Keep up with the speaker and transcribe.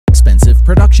expensive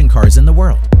production cars in the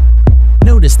world.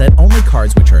 Notice that only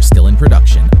cars which are still in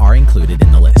production are included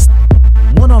in the list.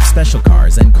 One-off special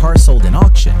cars and cars sold in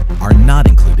auction are not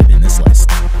included in this list.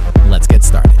 Let's get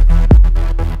started.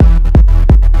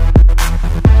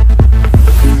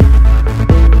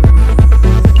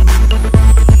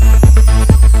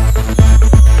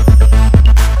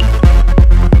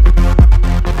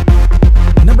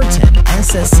 Number 10.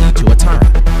 SSC to Atara.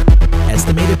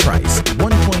 Estimated price $1.5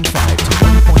 to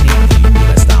 $1.8 million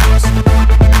US.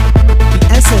 The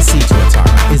SSC to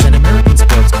Atara is an American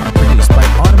sports car produced by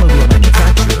automobile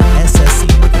manufacturer SSC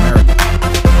North America.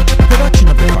 Production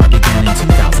of the car began in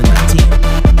 2019.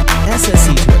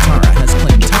 SSC to Atara has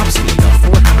claimed top speed of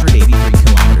 483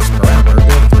 km per hour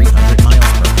or 300 miles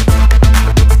per hour.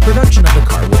 Production of the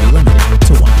car will be limited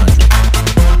to 100.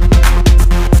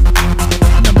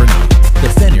 Number 9.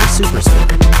 Defender Super Sport.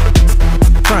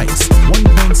 Price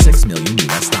 $1.6 million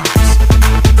US.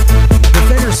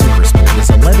 Defender Super Sport is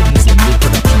a Lebanese limited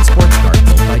production sports car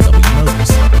built by W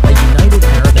Motors, a United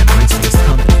Arab Emirates-based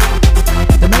company.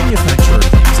 The manufacturer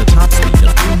claims a top speed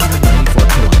of 394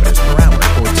 km per hour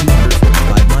or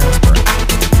 245 miles per hour.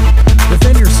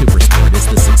 Defender Super Sport is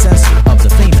the successor of the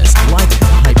famous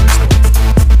Lycan Hypersport.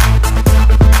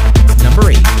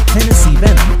 Number 8. Hennessy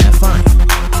Venom F5.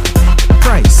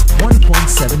 Price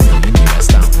 $1.7 million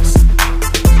US.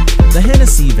 The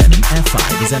Hennessy Venom F5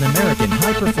 is an American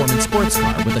high-performance sports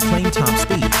car with a claimed top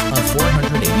speed of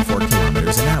 484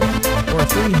 km an hour, or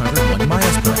 301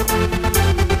 miles per hour.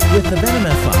 With the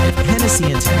Venom F5, Hennessy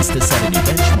intends to set a new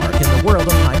benchmark in the world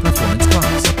of high-performance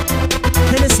cars.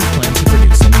 Hennessy plans to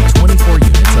produce only 24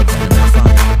 units of Venom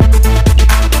F5.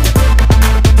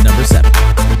 Number 7.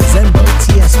 Zenvo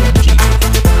TS1 GT.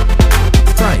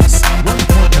 Price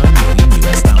 $1.9 million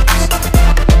US.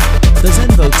 The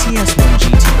Zenvo TS1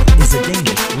 GT is a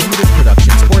Danish limited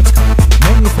production sports car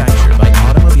manufactured by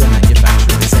automobile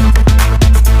manufacturer Zenvo.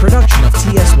 Production of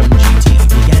TS1 GT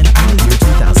began in the year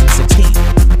 2016.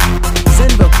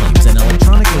 Zenvo claims an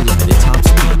electronically limited top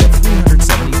speed of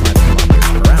 375 km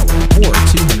per hour or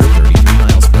 233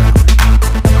 miles per hour.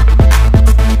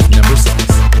 Number 6.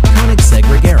 Koenigsegg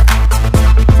Regera.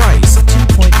 Price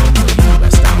 $2.1 million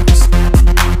US.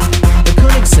 The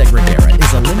Koenigsegg Regera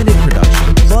is a limited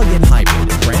production plug-in hybrid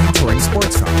brand touring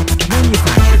sports car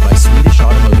manufactured by Swedish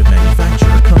automotive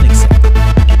manufacturer Koenigsegg.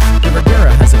 The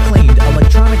Regera has a claimed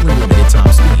electronically limited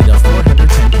top speed of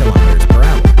 410 km per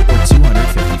hour or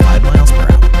 255 miles per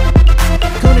hour.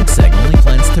 Koenigsegg only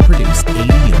plans to produce 80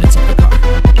 units of the car.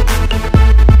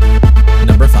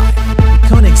 Number 5.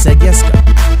 Koenigsegg Jesko.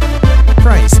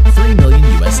 Price $3 million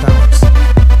US.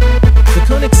 The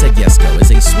Koenigsegg Jesko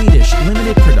is a Swedish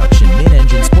limited production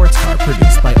mid-engine sports car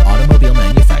produced by automobile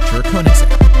manufacturer Koenigsegg.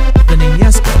 The name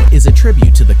Jesko is a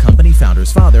tribute to the company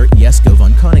founder's father, Jesko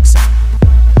von Koenigsegg.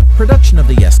 Production of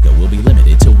the Jesko will be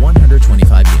limited to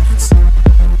 125 units.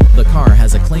 The car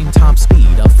has a claimed top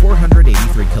speed of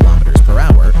 483 km per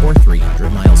hour or 300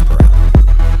 miles per hour.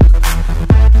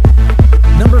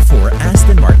 Number 4.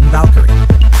 Aston Martin Valkyrie.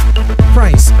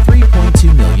 Price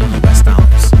 $3.2 million US.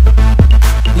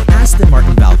 The Aston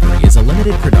Martin Valkyrie is a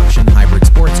limited production hybrid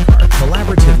sports car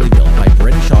collaboratively built by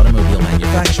British automobile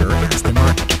manufacturer Aston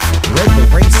Martin, Red Bull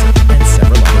Racing, and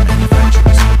several other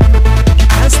manufacturers.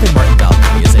 Aston Martin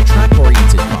Valkyrie is a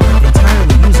track-oriented car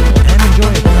entirely usable and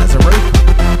enjoyable as a road car.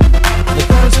 The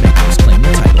car's makers claim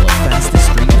the title of fastest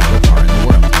street-legal car in the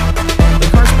world. The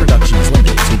car's production is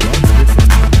limited to 150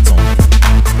 units only.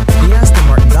 The Aston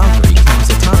Martin Valkyrie claims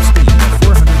a top speed of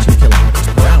 402 km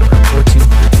per hour or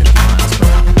 250 miles per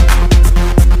hour.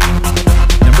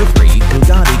 Number 3.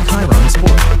 Bugatti Chiron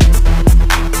Sport.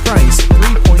 Price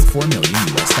 $3.4 million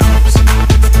US.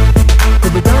 The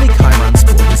Bugatti Chiron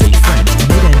Sport is a French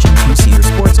mid-engine two-seater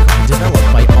sports car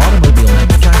developed by automobile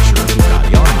manufacturer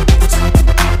Bugatti Automobiles.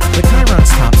 The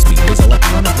Chiron's top speed is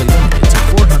electronically limited to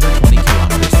 420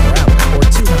 km per hour or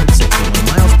 261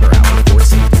 miles per hour for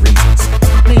safety reasons,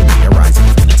 mainly arising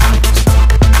from the tires.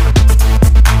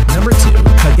 Number 2.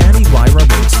 Pagani Huayra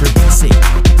Roadster BC.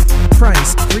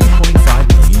 Price $3.5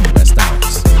 million US.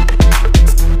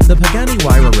 The Pagani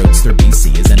Huayra Roadster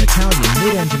BC is an Italian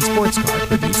mid-engine sports car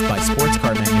produced by sports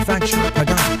car manufacturer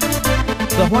Pagani.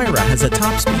 The Huayra has a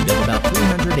top speed of about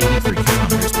 383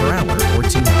 km per hour or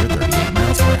 238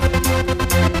 miles per hour.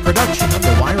 Production of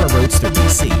the Huayra Roadster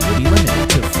BC will be limited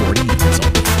to 40 units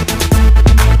only.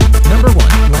 Number 1.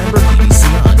 Lamborghini